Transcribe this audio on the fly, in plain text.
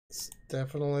This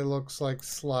definitely looks like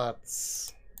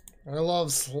slots. I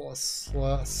love slots.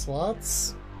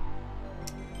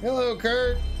 Hello,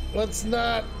 Kurt. Let's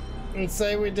not and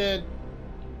say we did.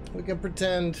 We can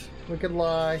pretend. We could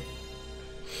lie.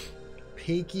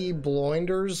 Peaky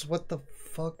Blinders? What the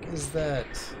fuck is that?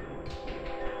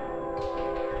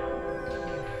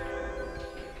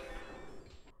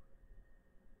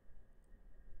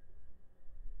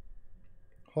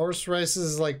 Horse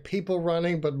races is like people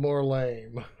running, but more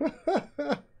lame.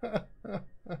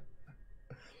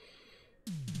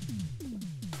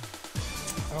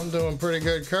 I'm doing pretty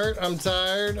good, Kurt. I'm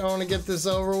tired. I want to get this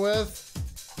over with.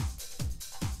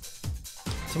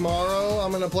 Tomorrow,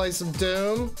 I'm going to play some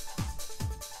Doom.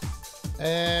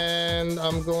 And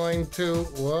I'm going to...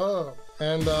 Whoa.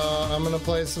 And I'm going to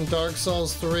play some Dark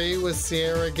Souls 3 with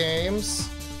Sierra Games.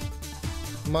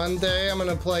 Monday, I'm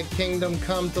gonna play Kingdom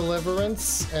Come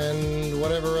Deliverance and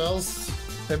whatever else.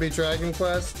 Maybe Dragon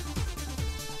Quest.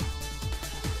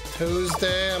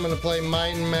 Tuesday, I'm gonna play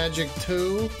Might and Magic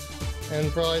 2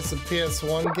 and probably some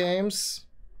PS1 games.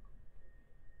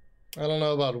 I don't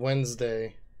know about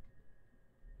Wednesday.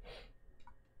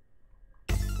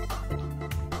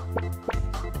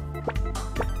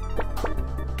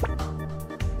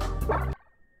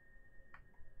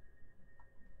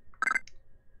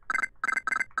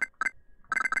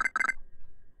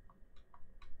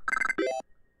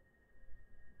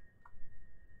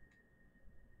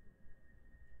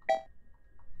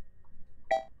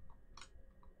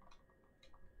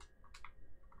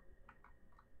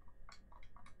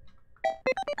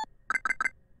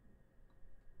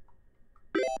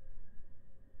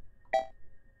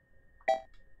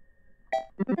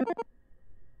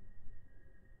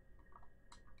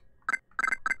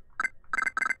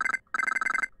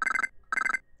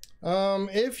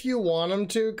 If you want them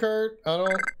to, Kurt, I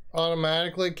don't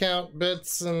automatically count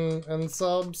bits and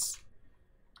subs.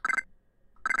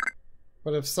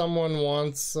 But if someone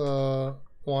wants to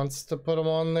put them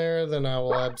on there, then I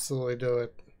will absolutely do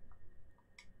it.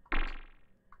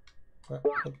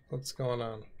 What's going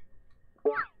on?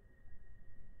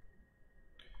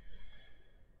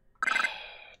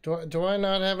 Do I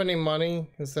not have any money?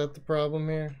 Is that the problem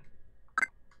here?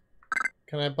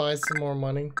 Can I buy some more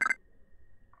money?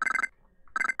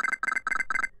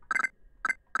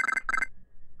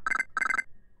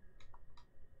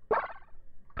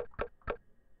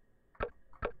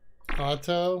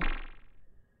 Auto.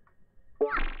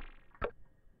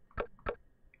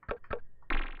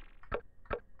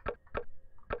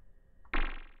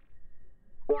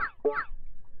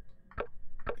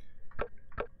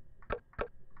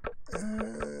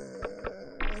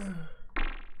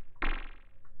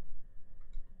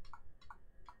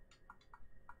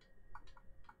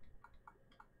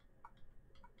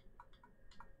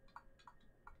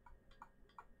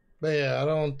 But yeah, I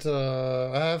don't,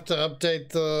 I have to update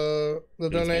the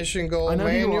donation goal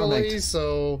manually,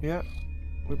 so... Yeah,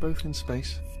 we're both in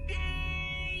space.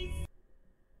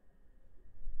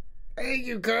 Thank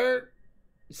you, Kurt!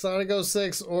 Sonic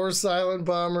 06 or Silent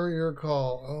Bomber, your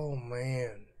call. Oh,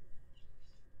 man.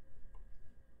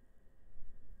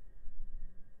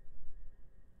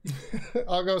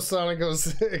 I'll go Sonic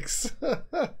 06.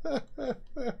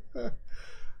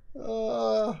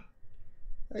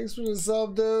 Thanks for the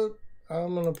sub, dude.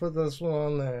 I'm gonna put this one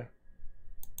on there.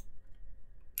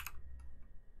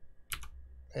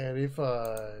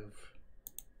 85.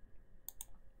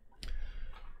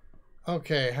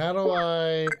 Okay, how do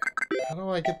I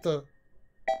get the...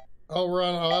 Oh, we're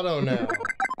on auto now.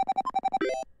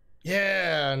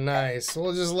 Yeah, nice.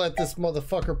 We'll just let this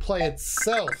motherfucker play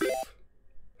itself.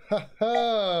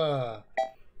 Haha.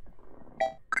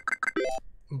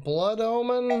 Blood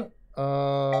Omen?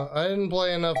 I didn't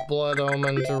play enough Blood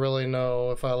Omen to really know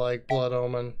if I like Blood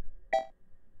Omen.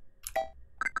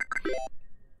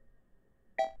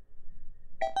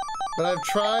 But I've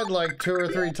tried like 2 or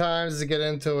 3 times to get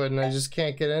into it and I just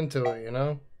can't get into it, you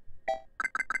know?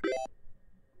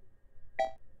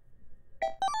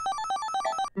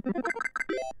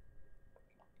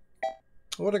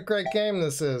 What a great game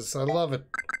this is. I love it.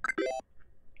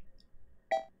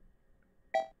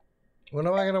 When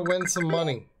am I gonna win some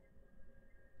money?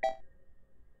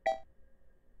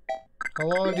 How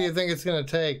long do you think it's gonna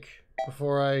take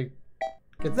before I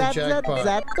get the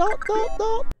jackpot?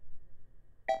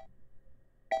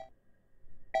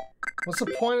 What's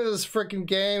the point of this freaking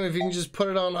game if you can just put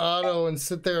it on auto and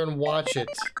sit there and watch it?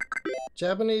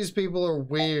 Japanese people are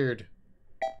weird.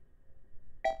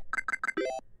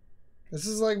 This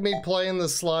is like me playing the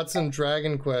slots in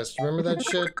Dragon Quest. Remember that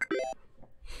shit?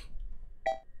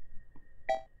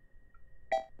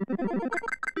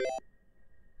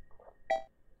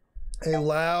 A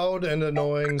loud and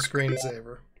annoying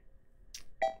screensaver.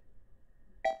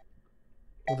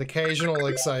 With occasional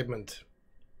excitement.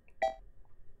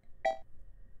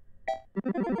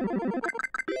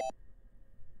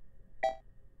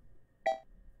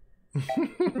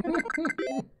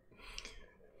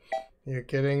 You're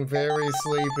getting very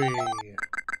sleepy.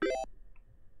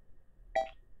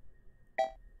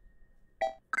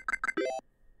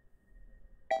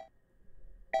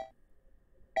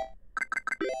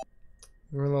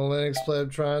 We're in the Linux pleb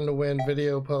trying to win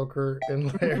video poker in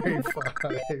Larry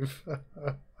 5.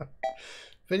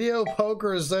 Video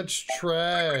poker is such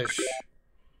trash.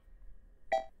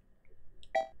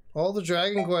 All the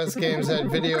Dragon Quest games had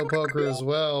video poker as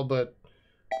well, but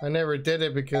I never did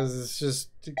it because it's just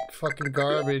fucking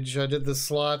garbage. I did the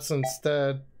slots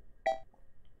instead.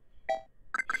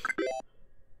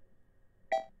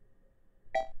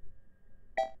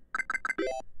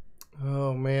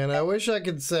 Oh man, I wish I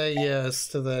could say yes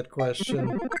to that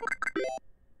question.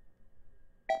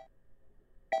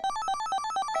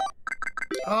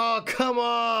 Oh, come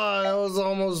on! That was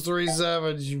almost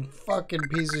 3-7, you fucking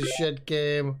piece of shit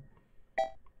game.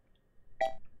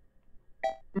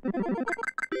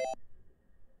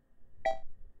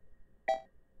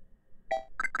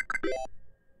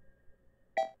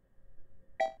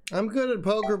 I'm good at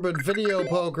poker, but video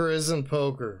poker isn't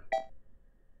poker.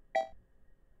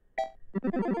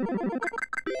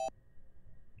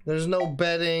 There's no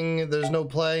betting, there's no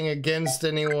playing against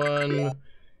anyone.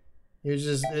 You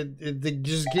just, it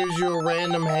just gives you a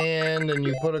random hand and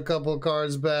you put a couple of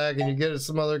cards back and you get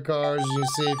some other cards and you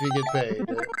see if you get paid.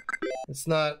 It's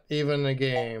not even a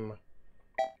game.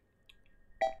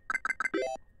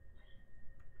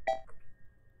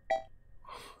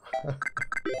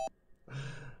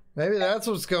 Maybe that's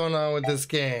what's going on with this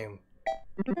game.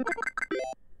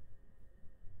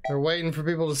 They're waiting for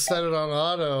people to set it on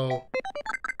auto.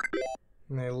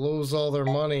 And they lose all their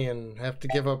money and have to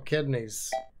give up kidneys.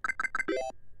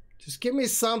 Just give me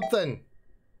something.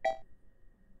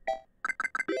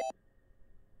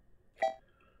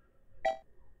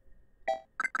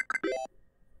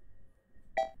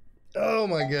 Oh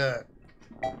my god.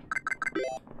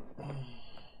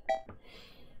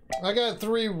 I got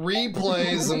 3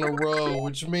 replays in a row,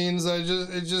 which means it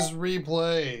just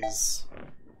replays.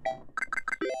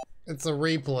 It's a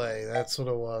replay, that's what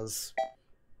it was.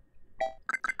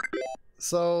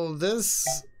 So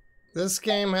this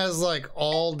game has like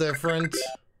all different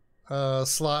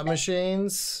slot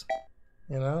machines,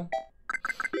 you know?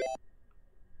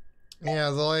 Yeah,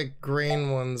 the like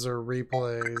green ones are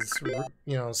replays,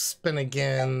 you know, spin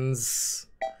agains.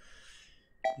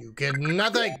 You get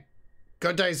nothing!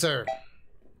 Good day, sir.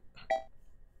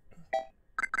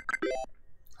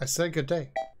 I said good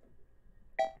day.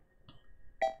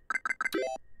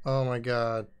 Oh my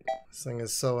god, this thing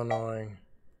is so annoying.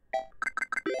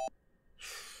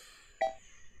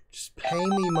 Just pay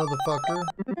me, motherfucker.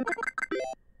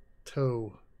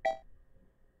 Two.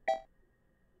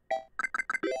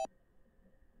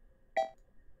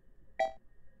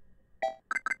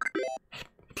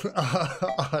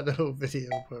 Auto video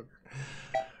poker.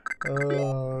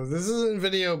 Oh, this isn't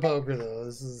video poker though.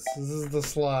 This is the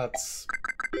slots.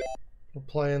 We're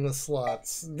playing the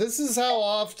slots. This is how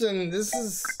often this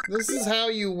is how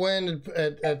you win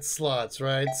at slots,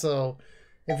 right? So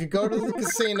if you go to the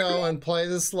casino and play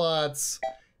the slots,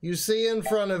 you see in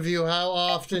front of you how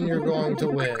often you're going to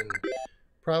win.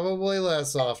 Probably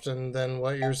less often than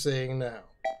what you're seeing now.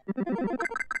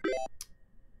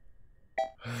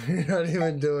 You're not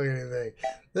even doing anything.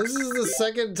 This is the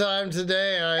second time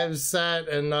today I have sat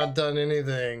and not done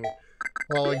anything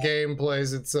while a game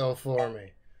plays itself for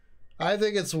me. I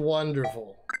think it's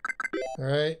wonderful.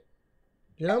 Alright?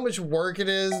 You know how much work it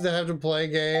is to have to play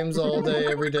games all day,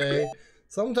 every day?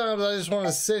 Sometimes I just want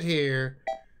to sit here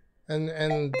and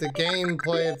the game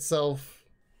play itself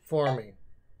for me.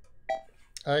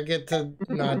 I get to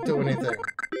not do anything.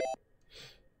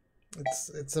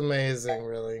 It's amazing,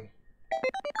 really.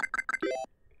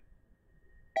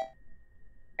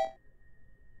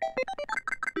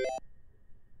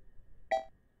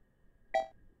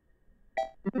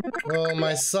 Well,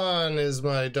 my son is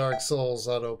my Dark Souls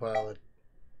autopilot.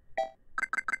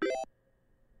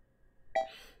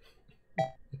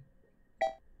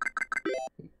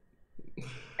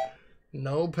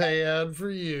 No pay ad for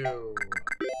you.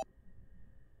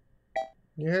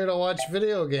 You're here to watch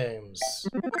video games.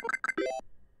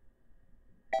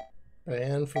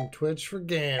 Banned from Twitch for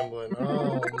gambling.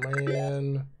 Oh,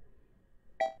 man.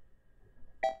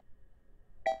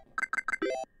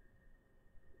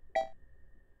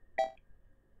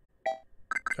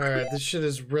 Alright, this shit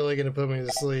is really gonna put me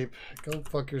to sleep. Go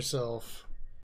fuck yourself.